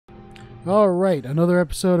Alright, another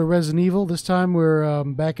episode of Resident Evil. This time we're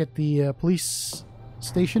back at the police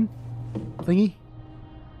station thingy.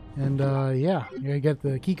 And yeah, I got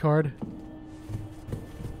the key card.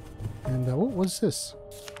 And what's this?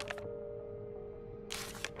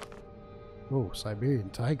 Oh,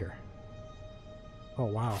 Siberian tiger. Oh,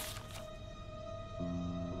 wow.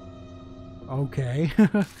 Okay.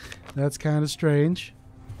 That's kind of strange.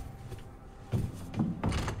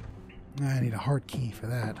 I need a heart key for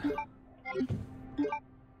that.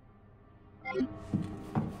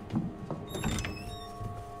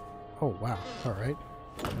 Oh, wow. Alright.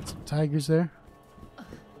 Got some tigers there.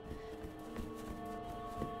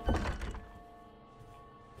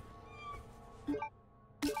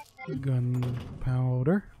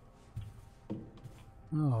 Gunpowder.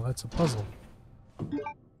 Oh, that's a puzzle.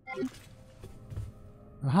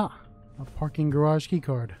 Aha! A parking garage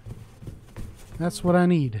keycard. That's what I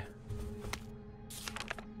need.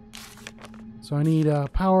 So I need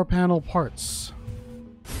power panel parts.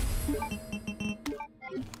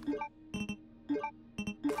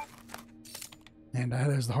 And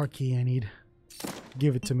there's the heart key I need.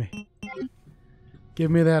 Give it to me.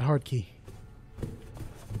 Give me that heart key.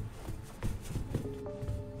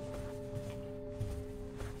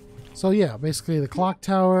 So yeah, basically the clock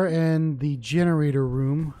tower and the generator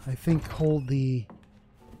room, I think, hold the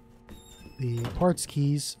parts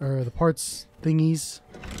keys, or the parts thingies,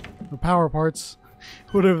 the power parts,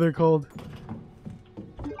 whatever they're called.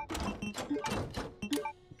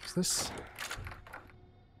 What's this?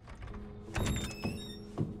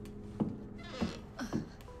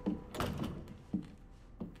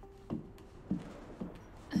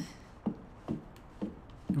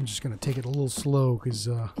 I'm just gonna take it a little slow because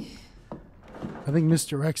I think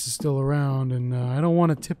Mr. X is still around, and I don't want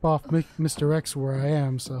to tip off Mr. X where I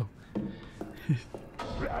am, so.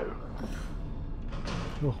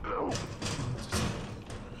 Oh.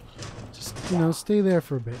 Just, you know, stay there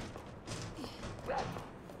for a bit.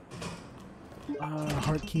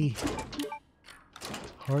 Heart key.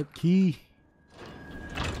 Heart key.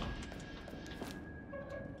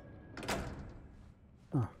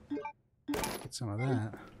 Huh. Get some of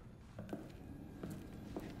that.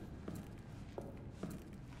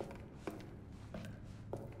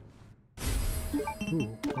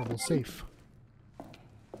 Ooh, portable safe.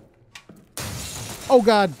 Oh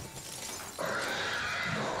God!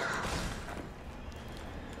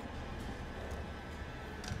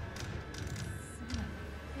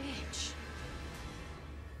 Bitch.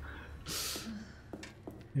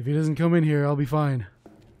 If he doesn't come in here, I'll be fine.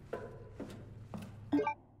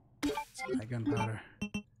 Some of that gunpowder.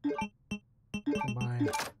 Combine.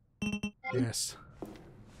 Yes.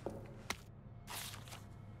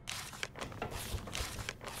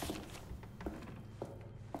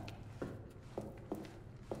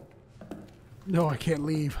 No, I can't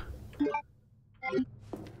leave.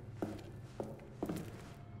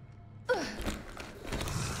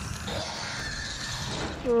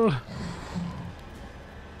 Ugh.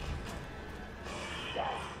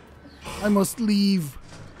 I must leave.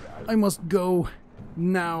 I must go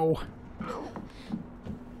now.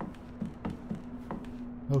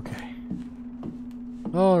 Okay.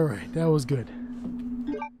 Alright, that was good.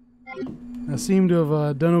 I seem to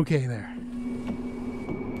have done okay there.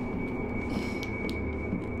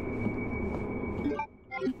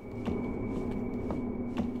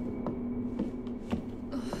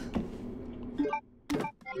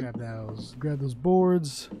 Grab those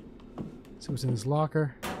boards. See what's in this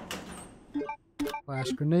locker. Flash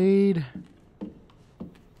grenade.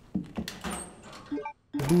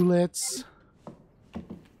 Bullets.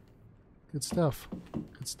 Good stuff.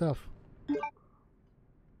 Good stuff.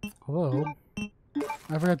 Although,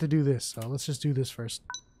 I forgot to do this, so let's just do this first.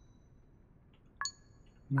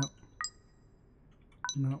 Nope.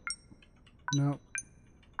 Nope. Nope.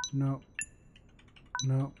 Nope.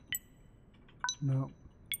 Nope. Nope.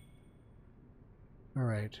 All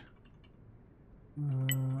right.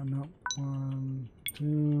 Nope. 1,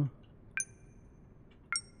 2.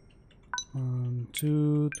 1,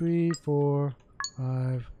 2, 3, 4,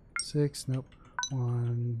 5, 6. Nope.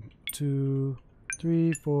 1, 2,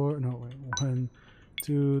 3, 4. No, wait. 1,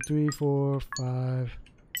 2, 3, 4, 5,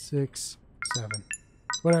 6, 7.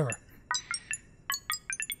 Whatever.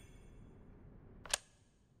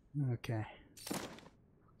 Okay.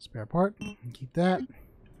 Spare part. Keep that.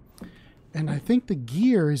 And I think the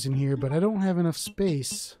gear is in here, but I don't have enough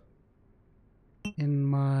space in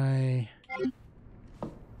my...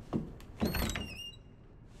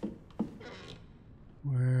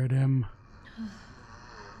 Where them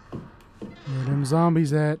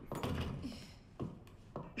zombies at?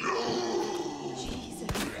 Jesus.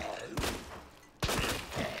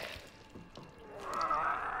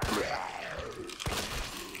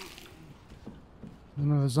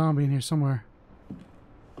 There's another zombie in here somewhere.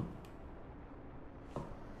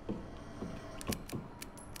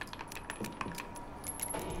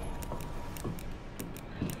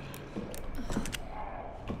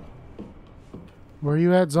 Where are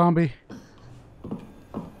you at, zombie?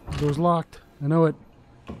 The door's locked. I know it.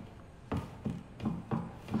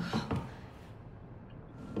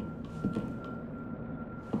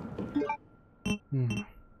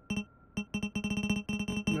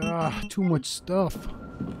 Ah, too much stuff.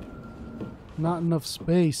 Not enough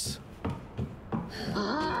space. Son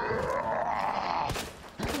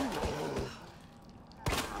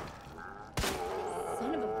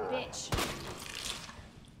of a bitch.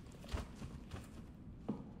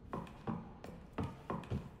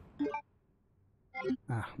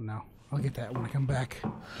 Ah, no. I'll get that when I come back.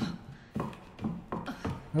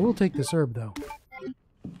 I will take this herb, though.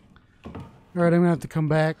 Alright, I'm gonna have to come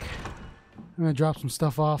back. I'm gonna drop some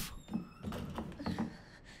stuff off.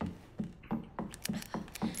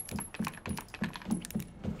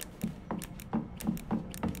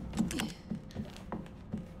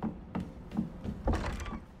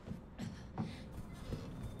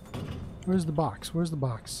 Where's the box? Where's the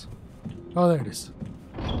box? Oh, there it is.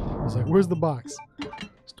 I was like, where's the box?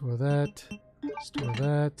 Store that. Store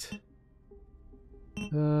that.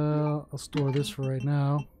 I'll store this for right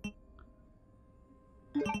now.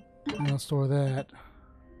 And I'll store that.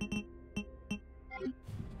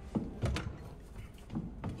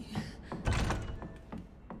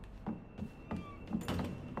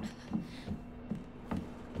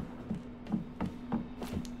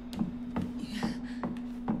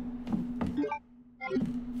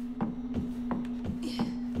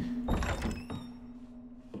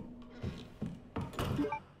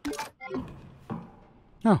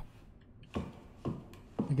 Oh.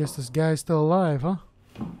 I guess this guy's still alive, huh?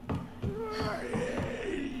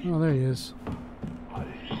 Oh, there he is. Okay,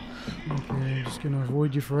 I'm just gonna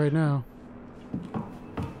avoid you for right now.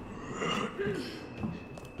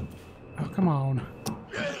 Oh, come on.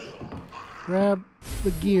 Grab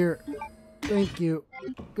the gear. Thank you.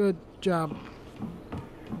 Good job.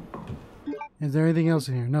 Is there anything else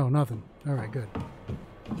in here? No, nothing. Alright, good.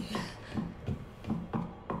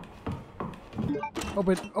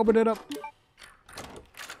 Open it up.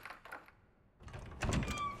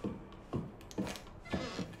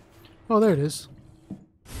 Oh, there it is.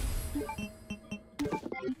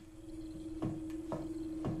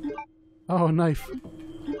 Oh, a knife.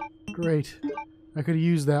 Great. I could have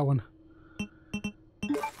used that one.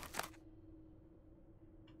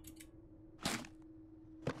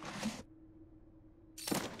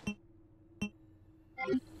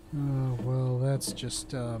 Oh, well, that's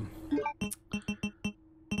just, what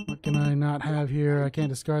can I not have here? I can't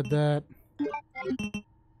discard that.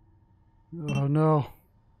 Oh, no.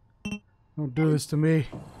 Don't do this to me.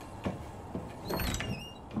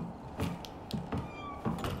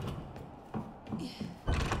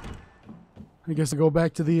 I guess I'll go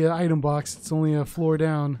back to the item box. It's only a floor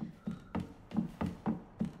down.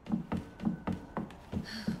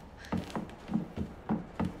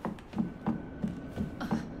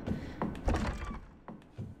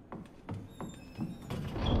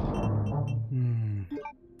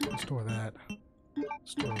 I'll store that.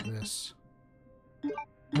 Store this.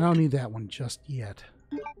 I don't need that one just yet.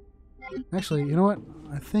 Actually, you know what?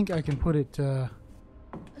 I think I can put it, don't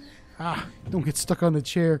get stuck on the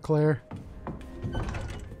chair, Claire.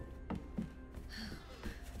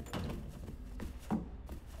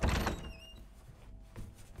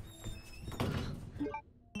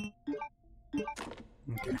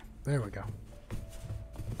 Okay, there we go.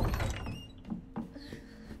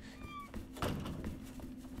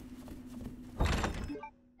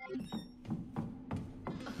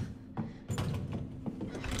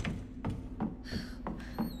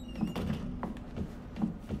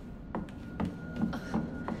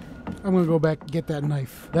 I'm gonna go back and get that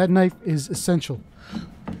knife. That knife is essential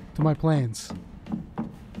to my plans.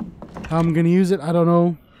 How I'm gonna use it, I don't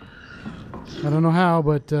know. I don't know how,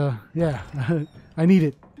 but yeah, I need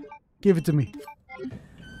it. Give it to me.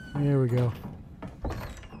 There we go.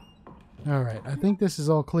 Alright, I think this is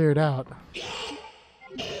all cleared out.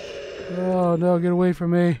 Oh no, get away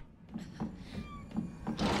from me.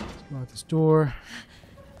 Let's go out this door.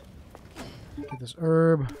 Get this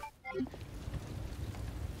herb.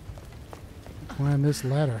 Climb this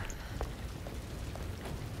ladder.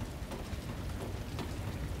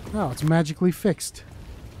 Oh, it's magically fixed.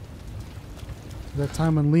 That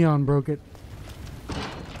time when Leon broke it.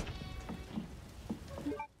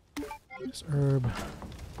 This herb.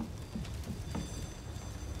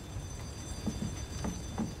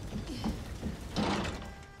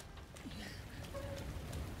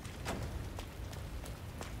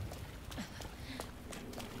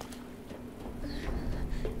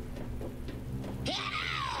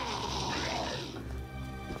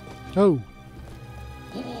 Oh.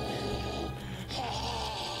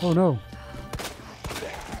 Oh no.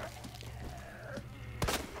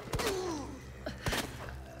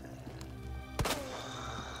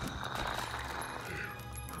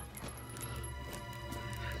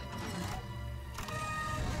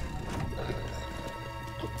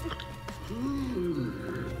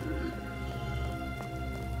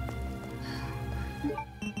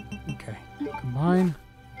 Okay. Combine.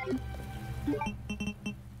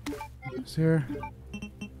 This here.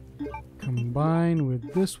 Combine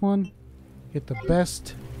with this one. Get the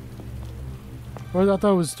best. Or I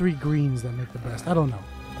thought it was 3 greens that make the best. I don't know.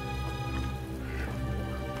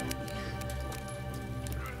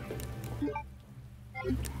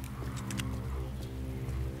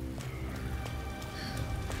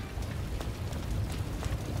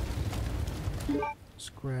 Let's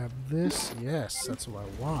grab this. Yes, that's what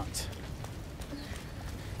I want.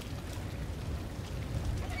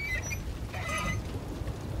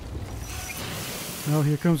 Oh,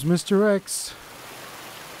 here comes Mr. X.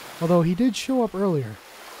 Although he did show up earlier.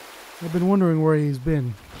 I've been wondering where he's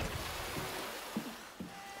been.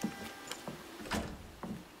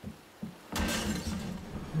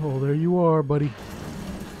 Oh, there you are, buddy.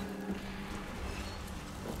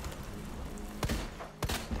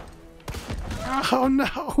 Oh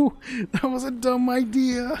no! That was a dumb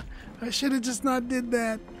idea. I should have just not did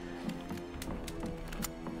that.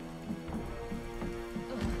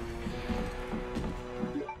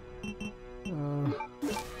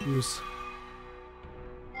 Use.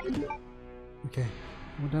 Okay,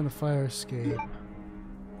 went down the fire escape.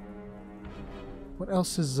 What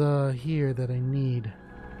else is here that I need?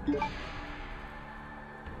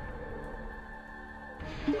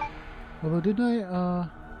 Although did I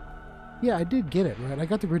yeah, I did get it, right? I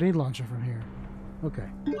got the grenade launcher from here. Okay.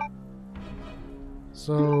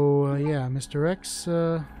 So yeah, Mr. X,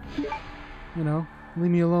 you know,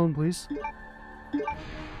 leave me alone, please.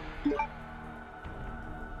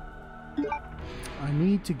 I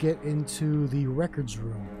need to get into the records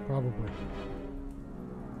room, probably.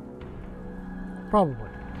 Probably.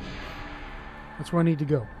 That's where I need to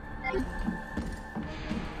go.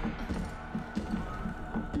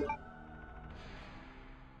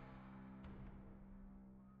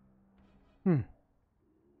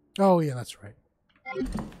 Oh, yeah, that's right.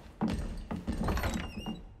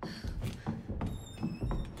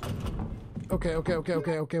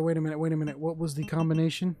 Okay, wait a minute. What was the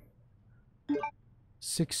combination?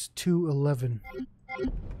 6, 2, 11.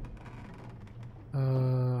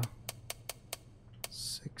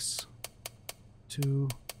 6, 2,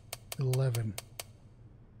 11.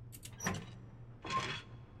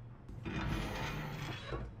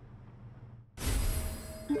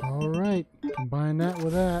 Alright, combine that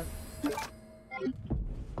with that.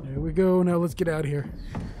 There we go, now let's get out of here.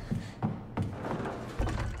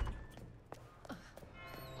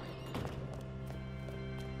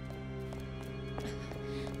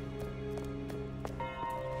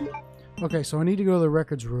 Okay, so I need to go to the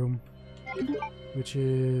records room, which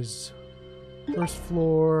is first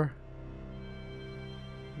floor,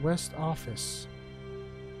 west office.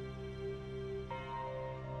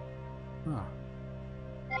 Huh.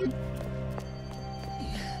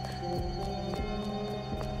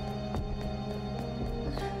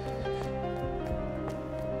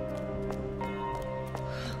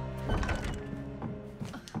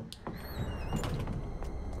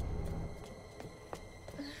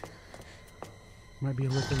 Might be a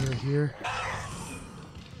liquor right here.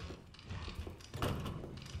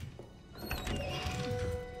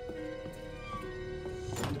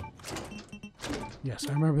 Yes,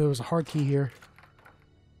 I remember there was a hard key here.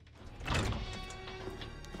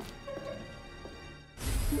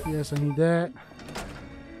 Yes, I need that.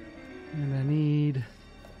 And I need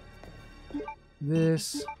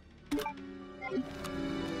this.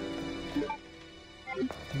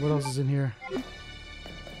 What else is in here?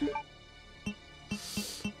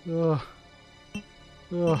 Ugh.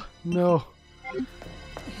 Ugh, no.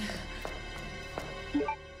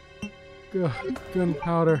 Ugh,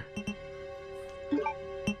 gunpowder.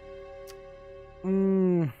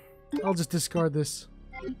 I'll just discard this.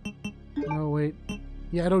 No, wait.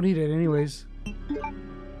 Yeah, I don't need it anyways.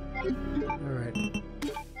 Alright.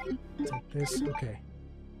 Take this. Okay.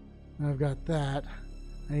 Now I've got that.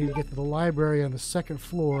 I need to get to the library on the second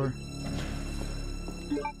floor.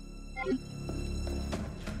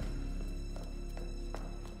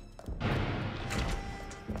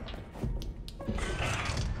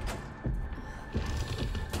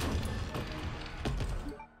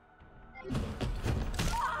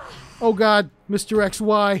 Oh God, Mr. X,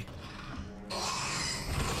 why?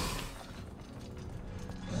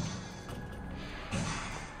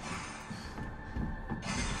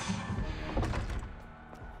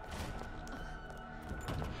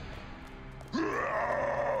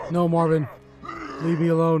 No, Marvin. Leave me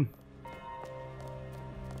alone.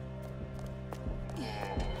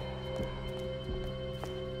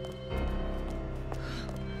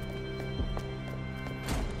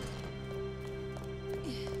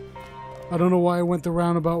 I don't know why I went the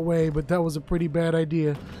roundabout way, but that was a pretty bad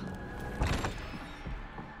idea.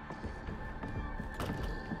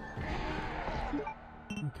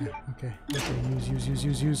 Okay.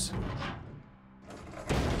 Use.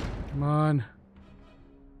 Come on.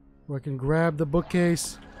 Or I can grab the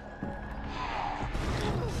bookcase.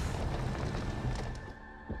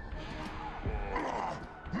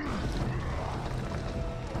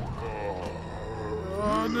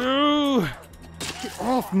 Oh no! Get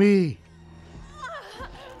off me!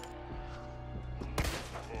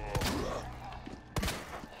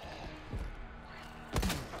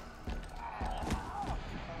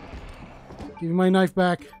 Give me my knife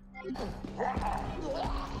back.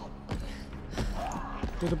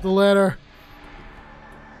 Get up the ladder.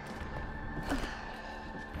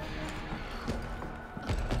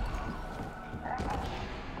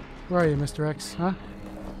 Where are you, Mr. X? Huh?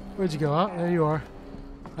 Where'd you go? Oh, there you are.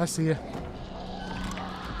 I see you.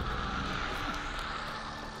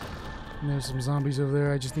 And there's some zombies over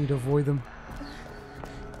there. I just need to avoid them.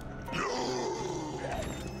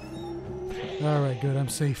 Alright, good. I'm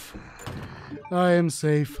safe. I am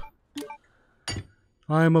safe.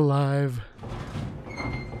 I am alive.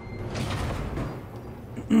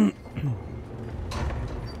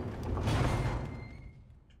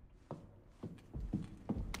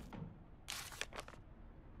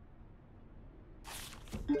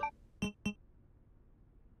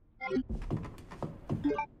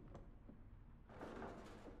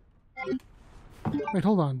 Wait,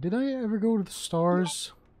 hold on. Did I ever go to the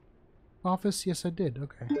STARS office? Yes, I did.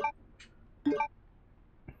 Okay.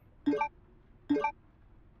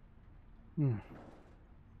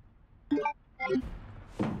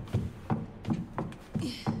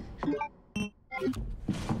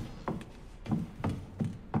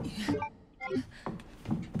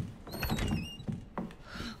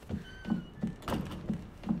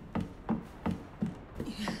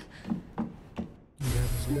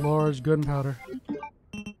 Large gunpowder.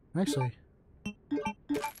 Actually.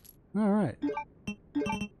 Alright.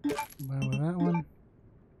 Buy with that one.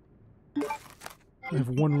 I have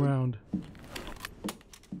one round.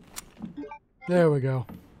 There we go.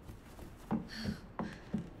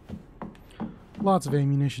 Lots of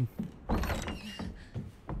ammunition.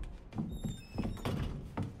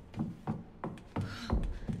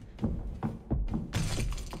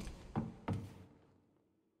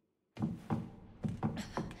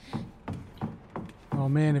 Oh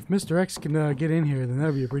man, if Mr. X can get in here, then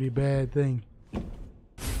that'd be a pretty bad thing.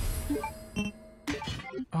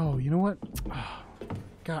 Oh, you know what? Oh,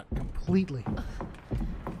 got completely.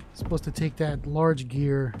 Supposed to take that large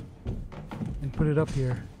gear and put it up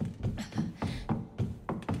here.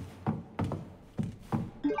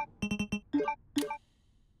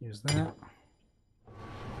 Use that.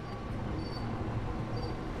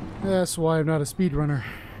 That's why I'm not a speedrunner.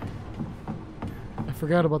 I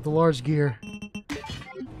forgot about the large gear.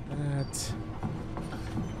 That.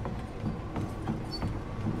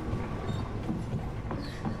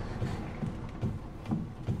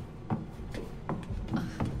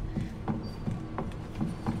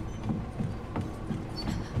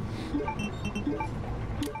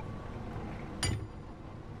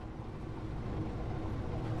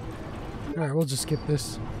 Alright, we'll just skip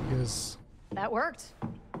this because That worked.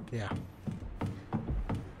 yeah.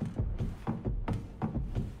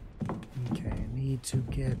 Okay, I need to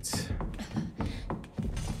get...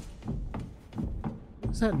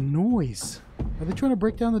 What's that noise? Are they trying to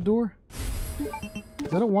break down the door?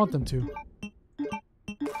 'Cause I don't want them to.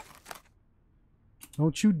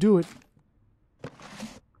 Don't you do it.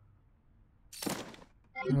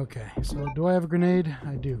 Okay, so do I have a grenade?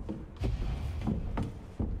 I do.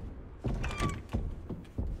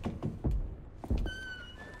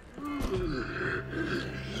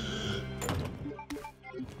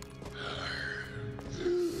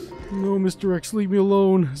 No, Mr. X, leave me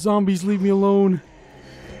alone. Zombies, leave me alone.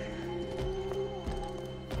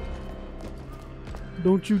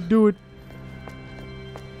 Don't you do it.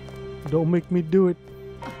 Don't make me do it.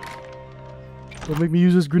 Don't make me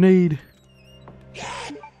use this grenade.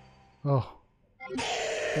 Oh.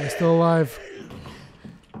 Guy's still alive.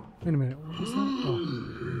 Wait a minute. What was that?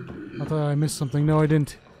 Oh. I thought I missed something. No, I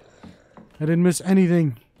didn't. I didn't miss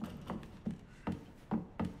anything.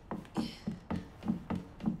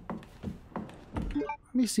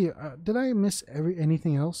 Let me see. Did I miss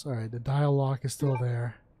anything else? Alright, the dial lock is still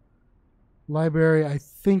there. Library, I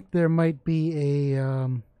think there might be a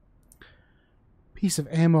piece of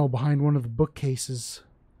ammo behind one of the bookcases.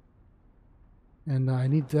 And I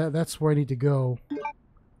need that. That's where I need to go.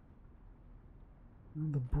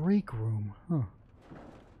 The break room. Huh.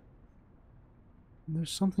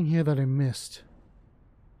 There's something here that I missed.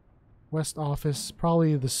 West office.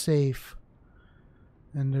 Probably the safe.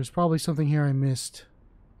 And there's probably something here I missed.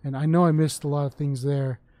 And I know I missed a lot of things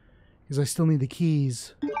there. Because I still need the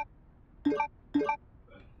keys.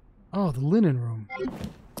 Oh, the linen room.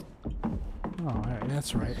 Oh, alright,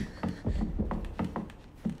 that's right.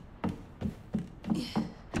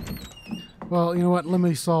 Well, you know what? Let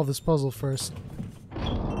me solve this puzzle first.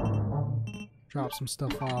 Drop some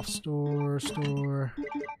stuff off. Store.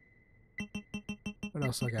 What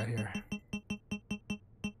else I got here?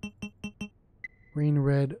 Green,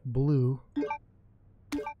 red, blue.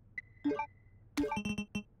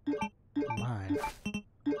 Mine.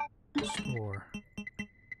 Store.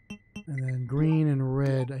 And then green and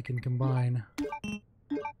red I can combine.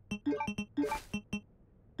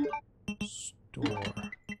 Store.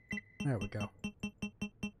 There we go.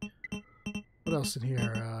 What else in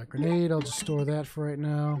here? Grenade. I'll just store that for right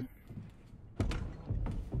now.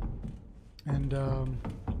 And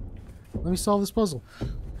let me solve this puzzle.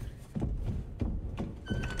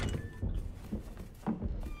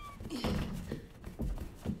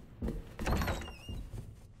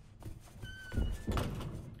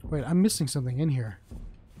 Wait, I'm missing something in here.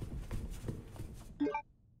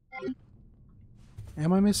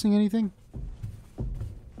 Am I missing anything?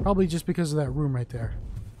 Probably just because of that room right there.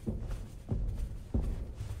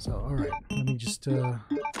 So, alright. Let me just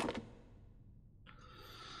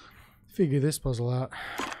figure this puzzle out.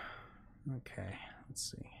 Okay,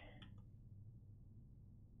 let's see.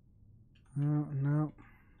 No.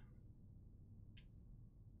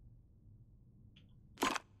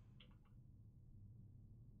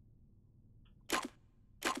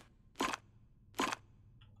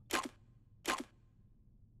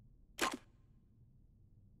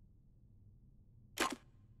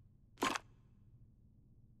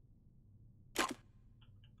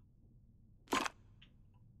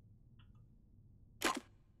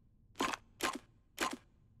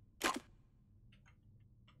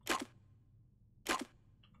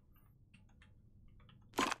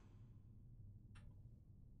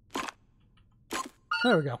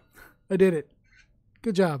 There we go. I did it.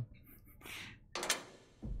 Good job.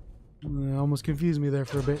 Almost confused me there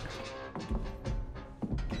for a bit.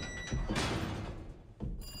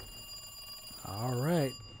 All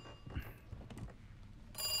right.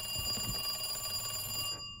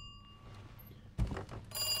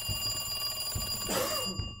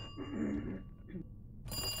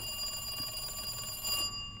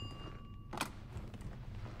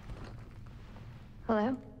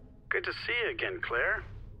 Hello? Good to see you again, Claire.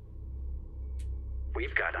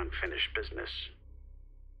 We've got unfinished business.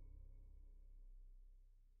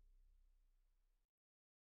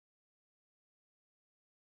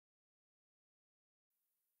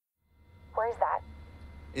 Where's that?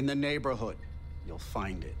 In the neighborhood. You'll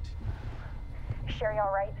find it. Is Sherry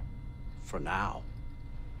all right? For now.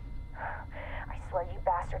 I swear, you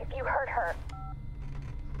bastard, if you hurt her.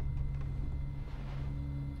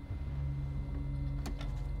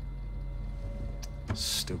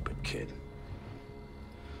 Stupid kid.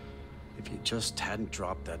 If you just hadn't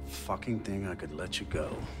dropped that fucking thing, I could let you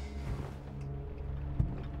go.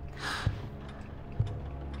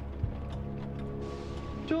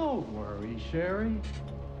 Don't worry, Sherry.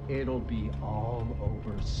 It'll be all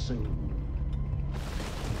over soon.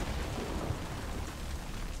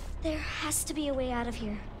 There has to be a way out of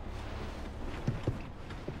here.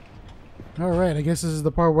 Alright, I guess this is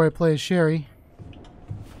the part where I play as Sherry.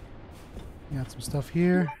 Got some stuff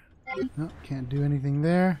here. Oh, can't do anything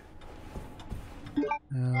there.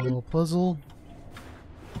 A little puzzle.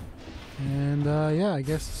 And yeah, I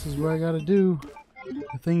guess this is what I gotta do.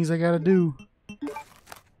 The things I gotta do.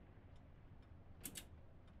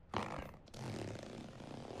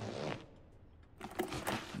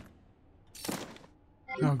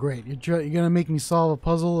 Oh great, you're gonna make me solve a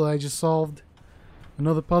puzzle that I just solved?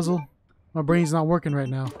 Another puzzle? My brain's not working right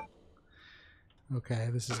now. Okay,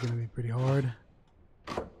 this is gonna be pretty hard.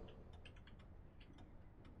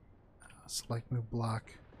 Select move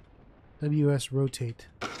block. WS rotate.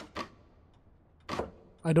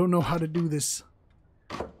 I don't know how to do this.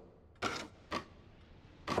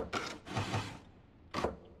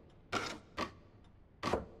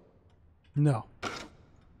 No.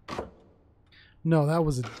 No, that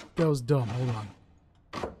was dumb. Hold on.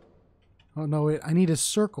 Oh no, wait, I need a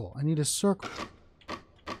circle. I need a circle.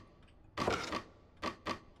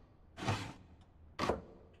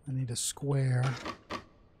 I need a square.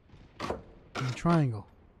 And a triangle.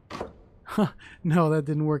 Huh. No, that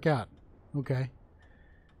didn't work out. Okay.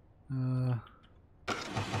 I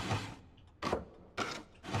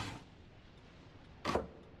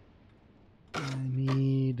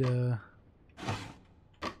need, no,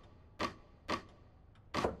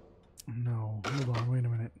 hold on, wait a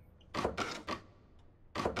minute.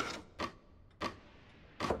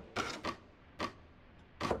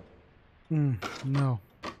 No.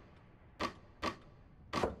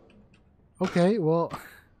 Okay, well,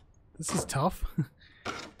 this is tough.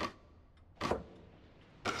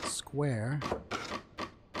 Square.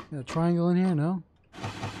 Got a triangle in here? No?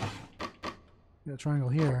 Got a triangle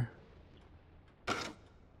here.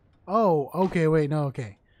 Oh, okay, wait, no,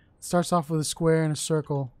 okay. It starts off with a square and a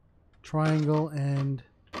circle, triangle, and...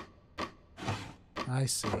 I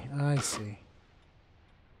see, I see.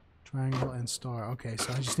 Triangle and star. Okay,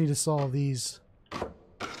 so I just need to solve these.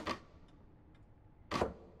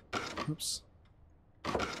 Oops.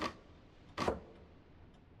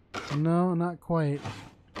 No, not quite.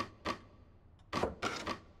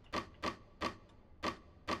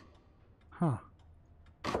 Huh.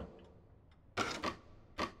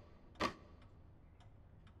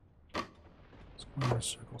 Square and a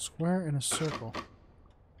circle. Square and a circle.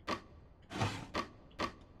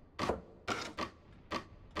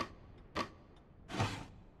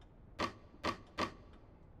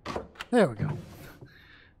 There we go.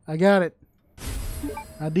 I got it.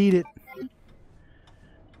 I did it.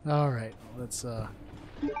 Alright, let's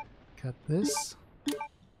cut this.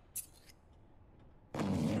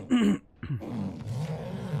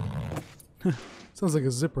 Sounds like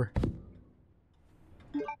a zipper.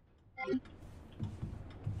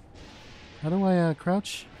 How do I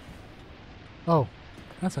crouch? Oh,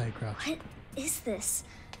 that's how you crouch. What is this?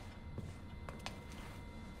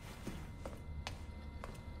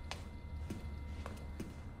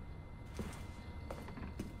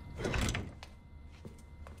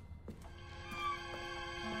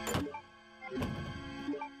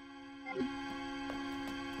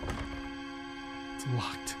 It's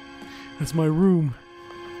locked. That's my room.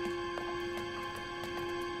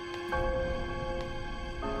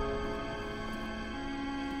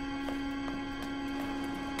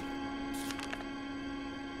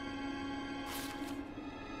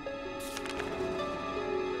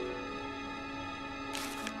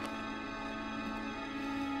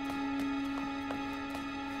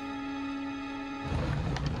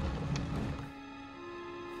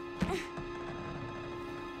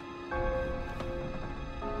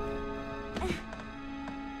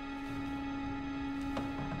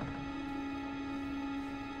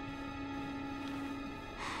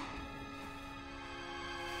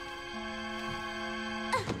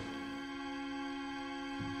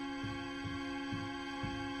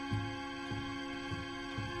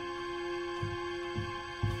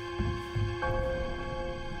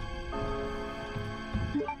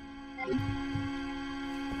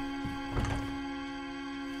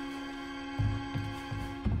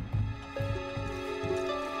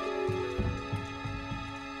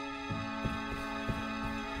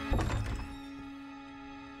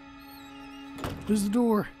 There's the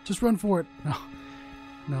door. Just run for it. No.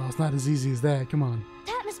 No, it's not as easy as that. Come on.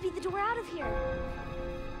 That must be the door out of here.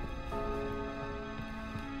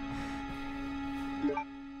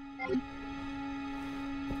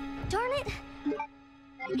 Darn it!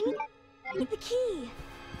 I need the key.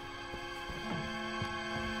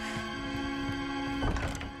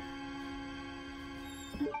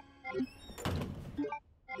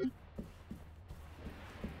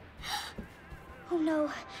 Oh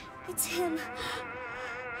no, it's him.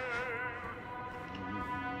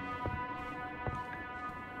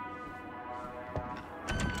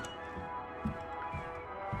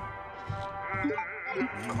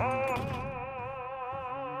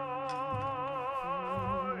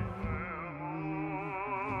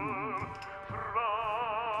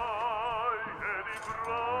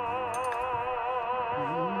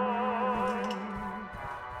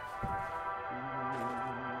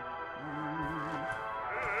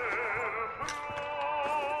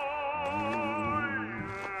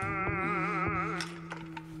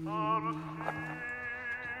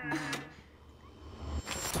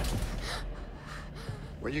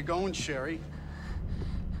 Where you going, Sherry?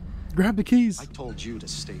 Grab the keys. I told you to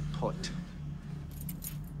stay put.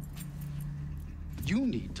 You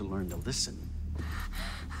need to learn to listen.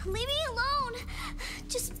 Leave me alone.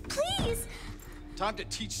 Just please. Time to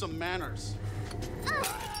teach some manners.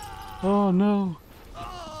 Oh no.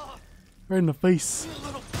 Right in the face. You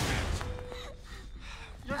little bitch.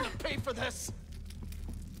 You're gonna pay for this.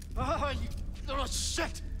 You little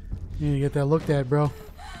shit. You need to get that looked at, bro.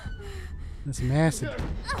 That's some acid.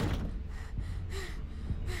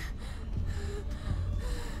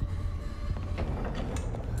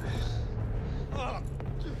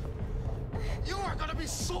 You are gonna be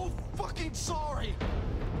so fucking sorry.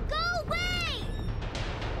 Go away!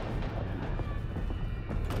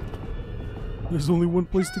 There's only one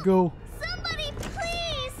place to go. Somebody,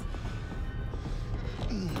 please!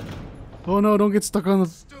 Oh no, don't get stuck on the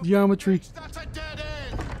geometry. That's a dead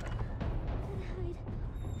end.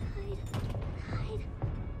 Hide.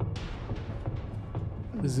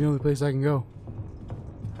 This is the only place I can go.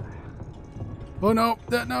 Oh no!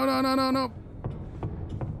 No!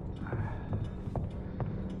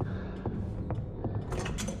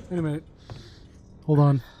 Wait a minute. Hold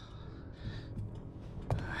on.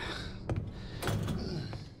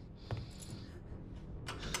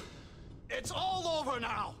 It's all over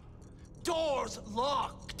now. Doors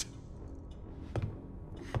locked.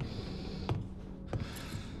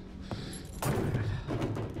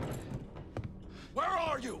 Where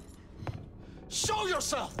are you? Show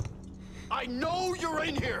yourself. I know you're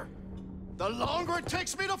in here. The longer it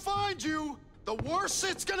takes me to find you, the worse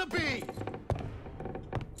it's gonna be.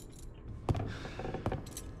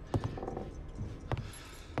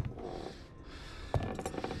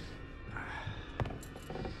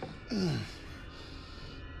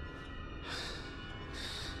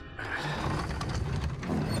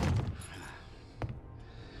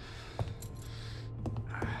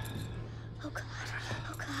 Oh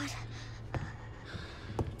God.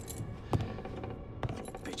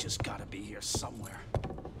 Bitch has gotta be here somewhere.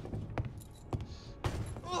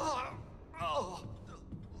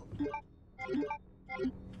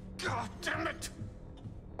 God damn it!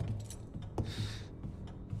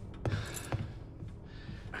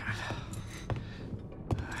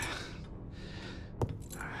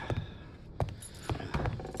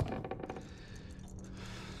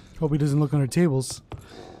 Hope he doesn't look under tables,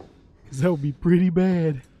 because that would be pretty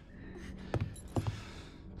bad.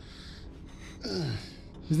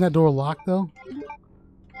 Isn't that door locked though?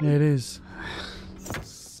 Yeah, it is.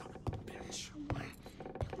 Son of a bitch. No more.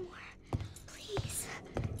 Please.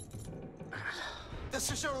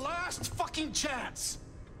 This is your last fucking chance.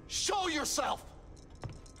 Show yourself.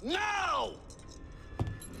 Now!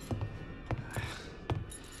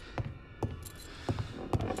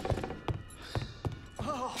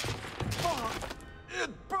 Oh, fuck. It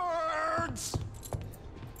burns!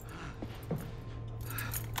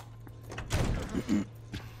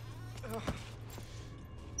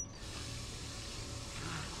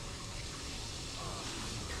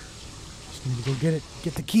 Just need to go get it.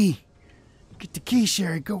 Get the key. Get the key,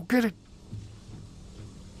 Sherry. Go get it.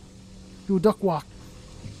 Do a duck walk.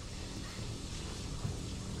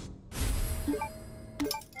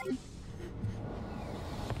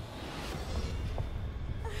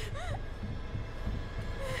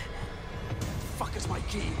 Fuck is my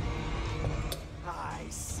key? I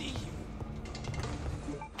see you.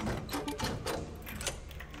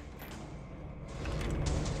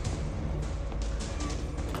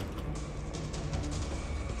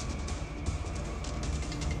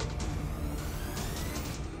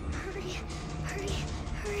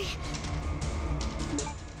 Hurry.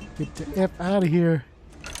 Get the F out of here.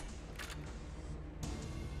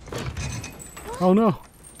 Oh no.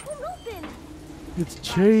 Won't open. It's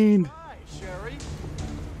chained. Hi, Sherry.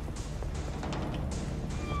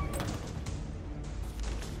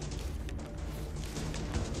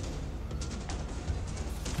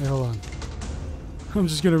 Hey, hold on. I'm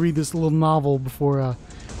just gonna read this little novel before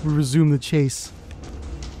we resume the chase.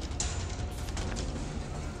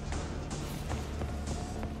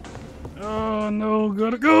 Oh no,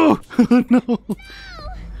 gotta go! No!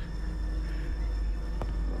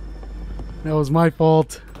 That was my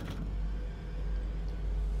fault.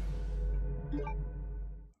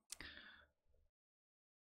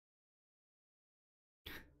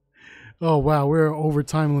 Oh wow, we're over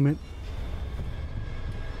time limit.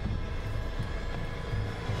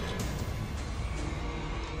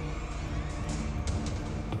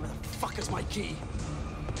 Where the fuck is my key?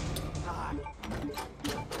 Ah,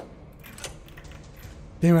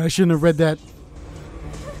 Damn it, I shouldn't have read that.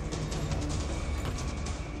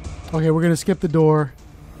 Okay, we're gonna skip the door.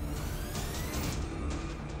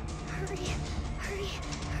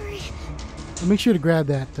 Hurry. And make sure to grab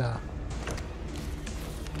that.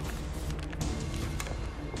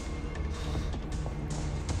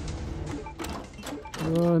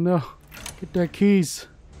 Oh no. Get that keys.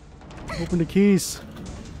 Open the keys.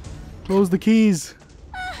 Close the keys.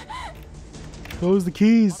 Close the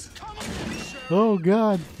keys. Oh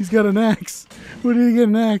god, he's got an axe. Where did he get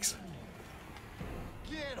an axe?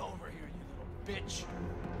 get over here, you little bitch.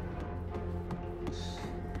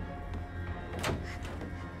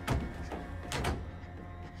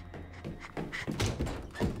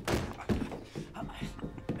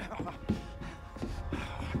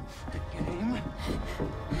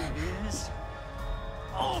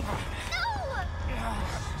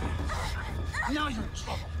 Now you're in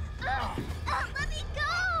trouble. Let me go!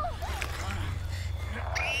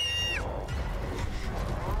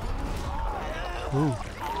 Ooh.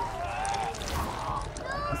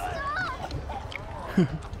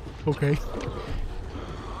 Okay.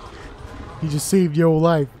 He just saved your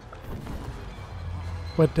life.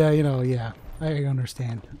 But, you know, yeah. I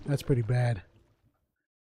understand. That's pretty bad.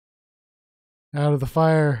 Out of the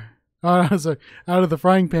fire. Oh, sorry. Out of the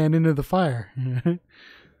frying pan into the fire.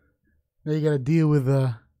 Now you gotta deal with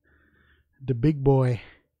the big boy.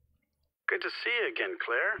 Good to see you again,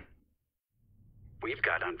 Claire. We've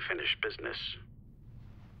got unfinished business.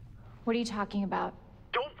 What are you talking about?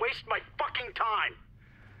 Don't waste my fucking time!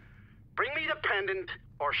 Bring me the pendant,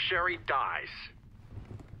 or Sherry dies.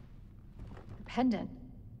 Pendant?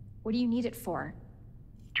 What do you need it for?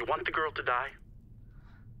 Do you want the girl to die?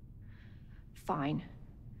 Fine.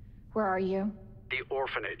 Where are you? The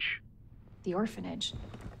orphanage. The orphanage.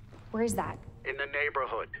 Where is that? In the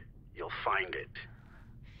neighborhood. You'll find it.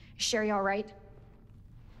 Is Sherry all right?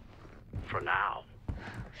 For now.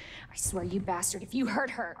 I swear, you bastard, if you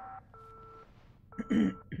hurt her.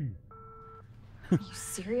 Are you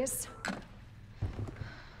serious?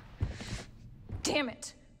 Damn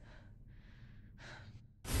it.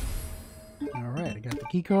 Alright, I got the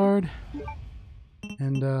key card.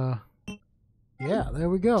 And, yeah, there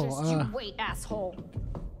we go. Just you wait, asshole.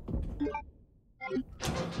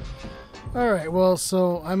 Alright, well,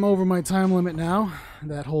 so I'm over my time limit now.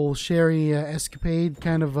 That whole Sherry escapade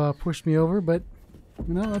kind of pushed me over, but,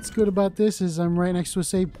 you know, what's good about this is I'm right next to a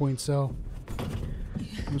save point, so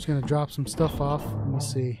I'm just gonna drop some stuff off. Let me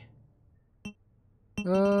see.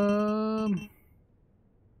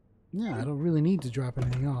 Yeah, I don't really need to drop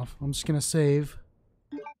anything off. I'm just gonna save.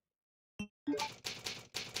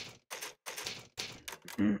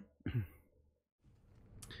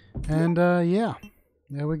 And, yeah.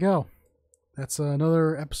 There we go. That's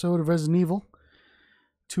another episode of Resident Evil.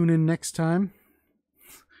 Tune in next time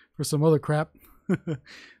for some other crap.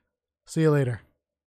 See you later.